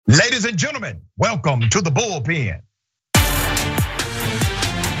Ladies and gentlemen, welcome to the Bullpen.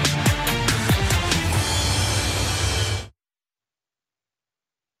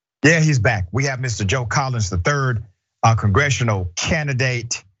 Yeah, he's back. We have Mr. Joe Collins III, our congressional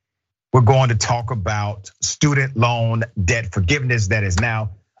candidate. We're going to talk about student loan debt forgiveness. That is now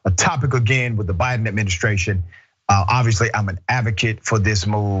a topic again with the Biden administration. Obviously, I'm an advocate for this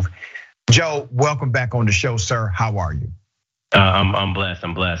move. Joe, welcome back on the show, sir. How are you? I'm blessed.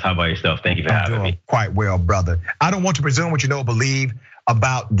 How about yourself? Thank you for having me. Quite well, brother. I don't want to presume what you know or believe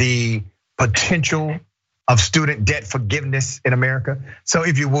about the potential of student debt forgiveness in America. So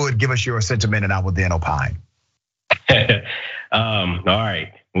if you would, give us your sentiment and I will then opine. All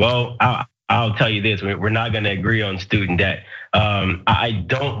right. Well, I'll tell you this, we're not gonna agree on student debt. I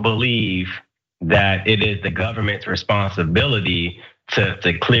don't believe that it is the government's responsibility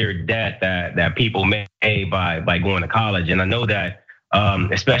to clear debt that people may by going to college. And I know that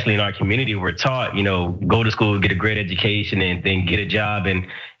especially in our community, we're taught, go to school, get a great education, and then get a job and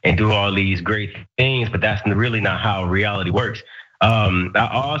do all these great things. But that's really not how reality works. I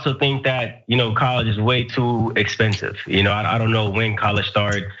also think that college is way too expensive. I don't know when college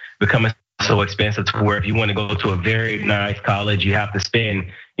started becoming so expensive to where if you want to go to a very nice college, you have to spend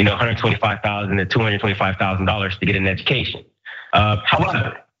 $125,000 to $225,000 to get an education.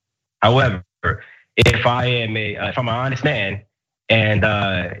 However, if I'm an honest man and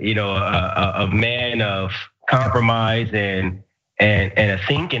a man of compromise and a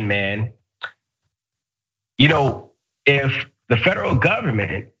thinking man, if the federal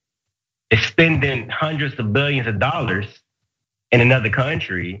government is spending hundreds of billions of dollars in another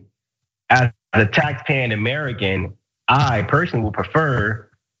country, as a taxpaying American, I personally would prefer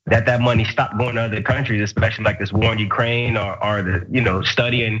that money stop going to other countries, especially like this war in Ukraine or the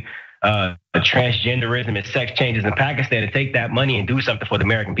studying transgenderism and sex changes in Pakistan, to take that money and do something for the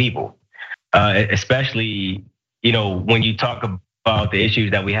American people. Especially when you talk about the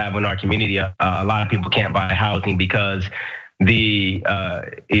issues that we have in our community, a lot of people can't buy housing because the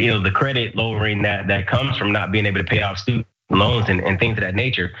credit lowering that comes from not being able to pay off student loans and things of that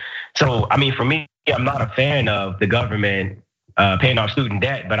nature. So I mean, for me, I'm not a fan of the government paying off student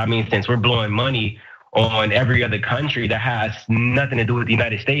debt, but I mean, since we're blowing money on every other country that has nothing to do with the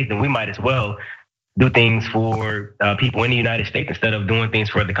United States, then we might as well do things for people in the United States instead of doing things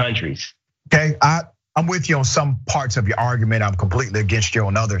for other countries. Okay, I'm with you on some parts of your argument. I'm completely against you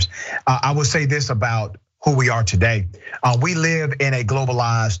on others. I will say this about who we are today. We live in a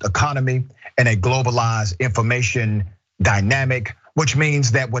globalized economy and a globalized information dynamic, which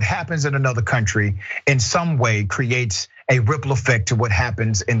means that what happens in another country in some way creates a ripple effect to what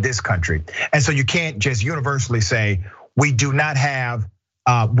happens in this country. And so you can't just universally say we should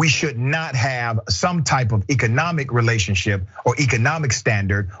not have some type of economic relationship or economic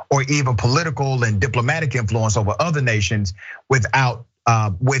standard or even political and diplomatic influence over other nations without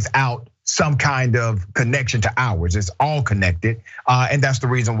some kind of connection to ours. It's all connected, and that's the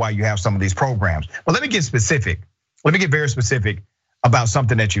reason why you have some of these programs. But let me get specific. Let me get very specific about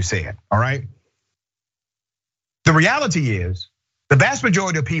something that you said, all right? The reality is the vast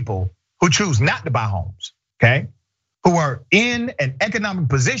majority of people who choose not to buy homes, okay, who are in an economic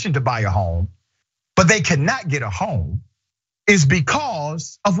position to buy a home, but they cannot get a home, is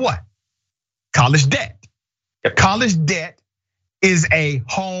because of what? College debt. College debt is a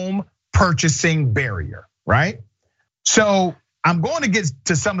home purchasing barrier, right? So I'm going to get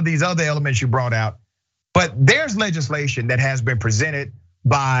to some of these other elements you brought out, but there's legislation that has been presented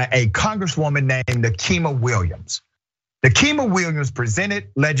by a congresswoman named Nikema Williams. Nikema Williams presented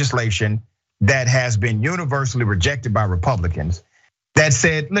legislation that has been universally rejected by Republicans that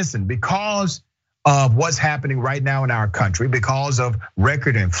said, listen, because of what's happening right now in our country, because of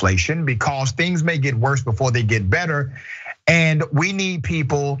record inflation, because things may get worse before they get better, and we need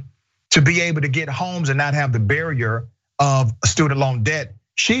people to be able to get homes and not have the barrier of student loan debt.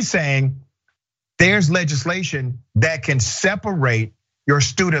 She's saying there's legislation that can separate your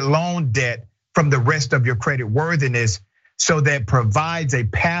student loan debt from the rest of your credit worthiness, so that provides a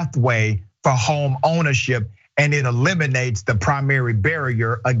pathway for home ownership and it eliminates the primary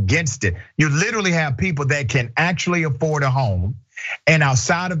barrier against it. You literally have people that can actually afford a home, and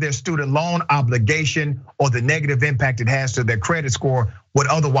outside of their student loan obligation or the negative impact it has to their credit score would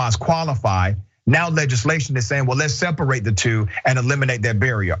otherwise qualify. Now legislation is saying, well, let's separate the two and eliminate that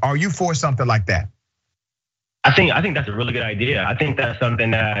barrier. Are you for something like that? I think that's a really good idea. I think that's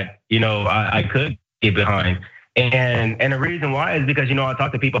something that I could get behind. And the reason why is because I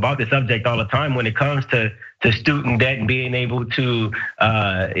talk to people about this subject all the time when it comes to student debt and being able to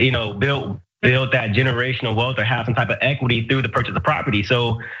build that generational wealth or have some type of equity through the purchase of property.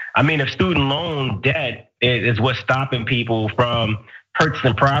 So I mean, if student loan debt is what's stopping people from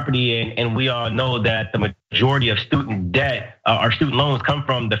purchasing property, and we all know that the majority of student debt or student loans come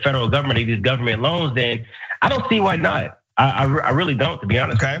from the federal government, these government loans, then I don't see why not. I really don't, to be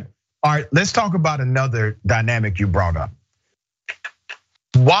honest. Okay. All right, let's talk about another dynamic you brought up.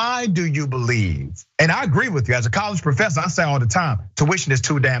 Why do you believe, and I agree with you, as a college professor, I say all the time, tuition is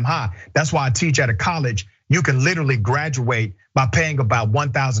too damn high. That's why I teach at a college. You can literally graduate by paying about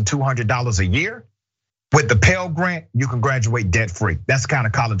 $1,200 a year. With the Pell Grant, you can graduate debt free. That's the kind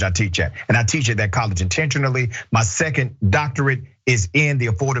of college I teach at. And I teach at that college intentionally. My second doctorate is in the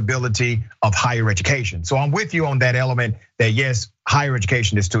affordability of higher education. So I'm with you on that element that yes, higher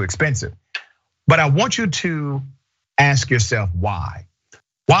education is too expensive. But I want you to ask yourself why.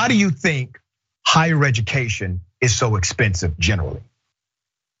 Why do you think higher education is so expensive generally?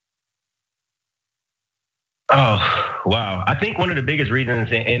 Oh, wow. I think one of the biggest reasons,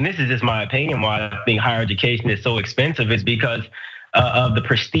 and this is just my opinion, why I think higher education is so expensive is because of the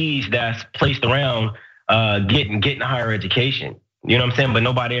prestige that's placed around getting higher education. You know what I'm saying? But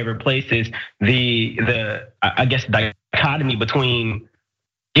nobody ever places the I guess dichotomy between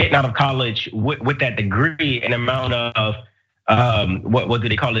getting out of college with that degree and amount of what do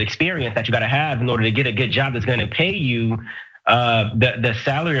they call it, experience that you got to have in order to get a good job that's going to pay you the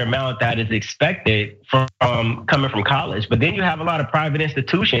salary amount that is expected from coming from college. But then you have a lot of private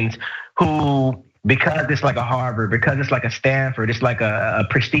institutions who, because it's like a Harvard, because it's like a Stanford, it's like a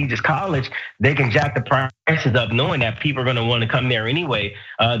prestigious college, they can jack the prices up knowing that people are going to want to come there anyway.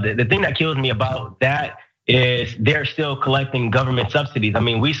 The thing that kills me about that is they're still collecting government subsidies. I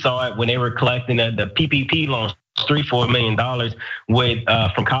mean, we saw it when they were collecting the PPP loans, $3-4 million with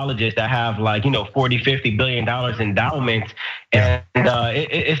from colleges that have like, you know, $40-50 billion endowments, and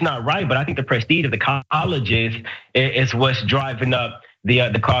it's not right. But I think the prestige of the colleges is what's driving up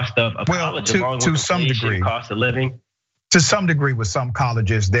the cost of college, to some degree, cost of living. To some degree, with some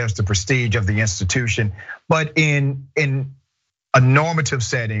colleges, there's the prestige of the institution, but in a normative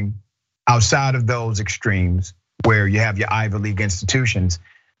setting, outside of those extremes where you have your Ivy League institutions,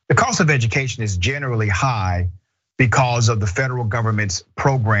 the cost of education is generally high because of the federal government's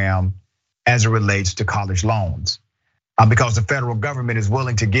program as it relates to college loans. Because the federal government is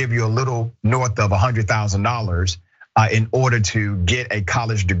willing to give you a little north of $100,000 in order to get a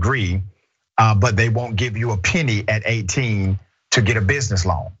college degree, but they won't give you a penny at 18 to get a business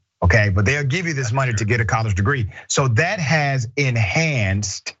loan, okay? But they'll give you this money to get a college degree. So that has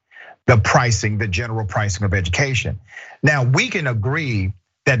enhanced the pricing, the general pricing of education. Now, we can agree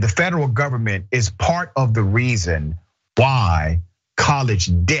that the federal government is part of the reason why college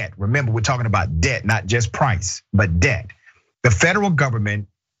debt, remember we're talking about debt, not just price, but debt. The federal government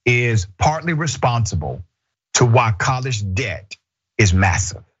is partly responsible to why college debt is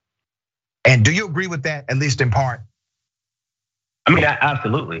massive. And do you agree with that, at least in part? I mean,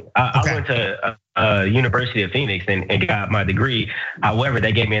 absolutely. I went to University of Phoenix and got my degree. However,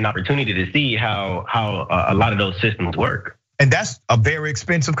 that gave me an opportunity to see how a lot of those systems work. And that's a very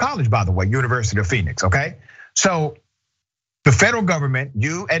expensive college, by the way, University of Phoenix, okay? So the federal government,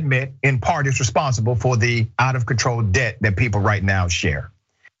 you admit, in part is responsible for the out of control debt that people right now share.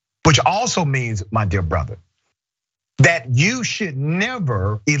 Which also means, my dear brother, that you should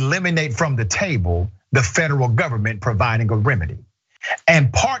never eliminate from the table the federal government providing a remedy.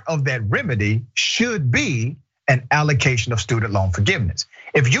 And part of that remedy should be an allocation of student loan forgiveness.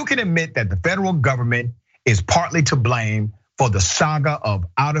 If you can admit that the federal government is partly to blame for the saga of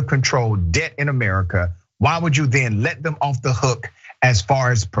out of control debt in America, why would you then let them off the hook as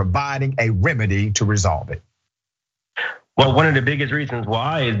far as providing a remedy to resolve it? Well, one of the biggest reasons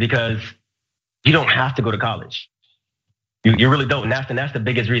why is because you don't have to go to college. You really don't, and that's the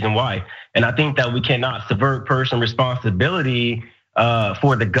biggest reason why. And I think that we cannot subvert personal responsibility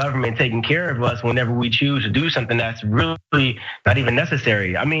for the government taking care of us whenever we choose to do something that's really not even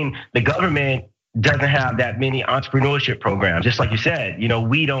necessary. I mean, the government doesn't have that many entrepreneurship programs. Just like you said,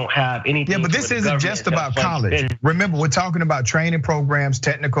 we don't have anything. Yeah, but this isn't just about college. Remember, we're talking about training programs,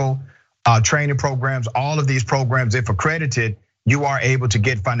 technical training programs, all of these programs, if accredited, you are able to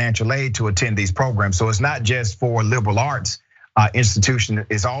get financial aid to attend these programs. So it's not just for liberal arts institution,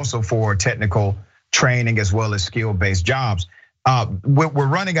 it's also for technical training as well as skill-based jobs. We're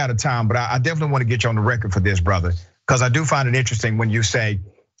running out of time, but I definitely want to get you on the record for this, brother, because I do find it interesting when you say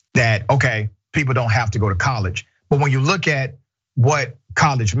that, okay, people don't have to go to college. But when you look at what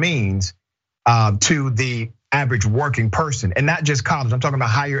college means to the average working person, and not just college, I'm talking about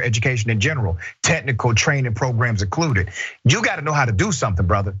higher education in general, technical training programs included. You got to know how to do something,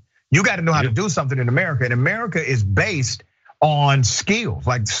 brother. You got to know how to do something in America. And America is based on skills.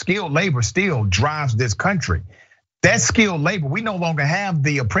 Like skilled labor still drives this country. That skilled labor, we no longer have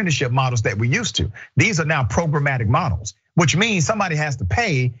the apprenticeship models that we used to. These are now programmatic models, which means somebody has to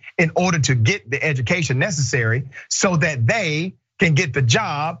pay in order to get the education necessary so that they can get the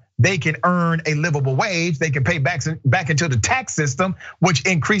job, they can earn a livable wage, they can pay back into the tax system, which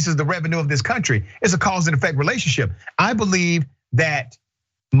increases the revenue of this country. It's a cause and effect relationship. I believe that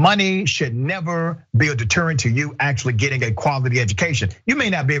money should never be a deterrent to you actually getting a quality education. You may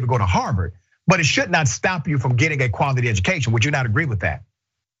not be able to go to Harvard, but it should not stop you from getting a quality education. Would you not agree with that?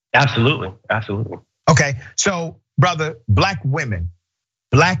 Absolutely, absolutely. Okay, so brother, black women,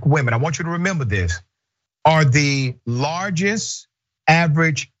 I want you to remember this, are the largest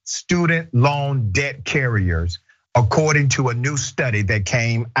average student loan debt carriers, according to a new study that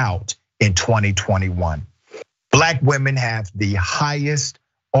came out in 2021. Black women have the highest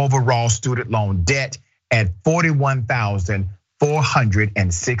overall student loan debt at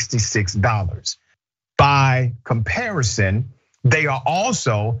 $41,466. By comparison, they are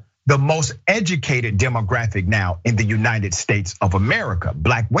also the most educated demographic now in the United States of America.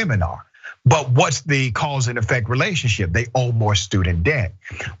 Black women are. But what's the cause and effect relationship? They owe more student debt.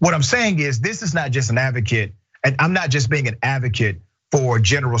 What I'm saying is this is not just an advocate, and I'm not just being an advocate for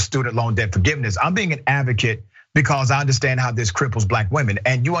general student loan debt forgiveness. I'm being an advocate because I understand how this cripples black women,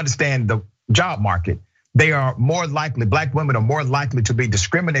 and you understand the job market. They are more likely, black women are more likely to be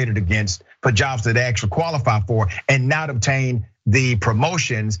discriminated against for jobs that they actually qualify for and not obtain the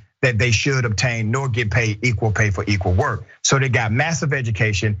promotions that they should obtain, nor get paid equal pay for equal work. So they got massive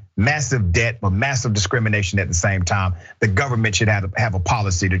education, massive debt, but massive discrimination at the same time. The government should have a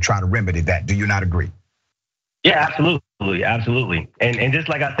policy to try to remedy that. Do you not agree? Yeah, absolutely, absolutely. And just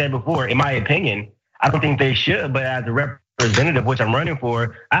like I said before, in my opinion, I don't think they should, but as a representative, which I'm running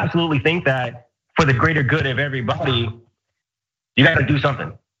for, I absolutely think that for the greater good of everybody, you gotta do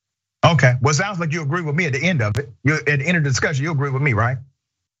something. Okay, well, it sounds like you agree with me at the end of it. At the end of the discussion, you agree with me, right?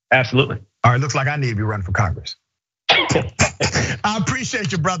 Absolutely. All right, looks like I need to be running for Congress. I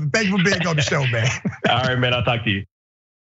appreciate you, brother. Thank you for being on the show, man. All right, man, I'll talk to you.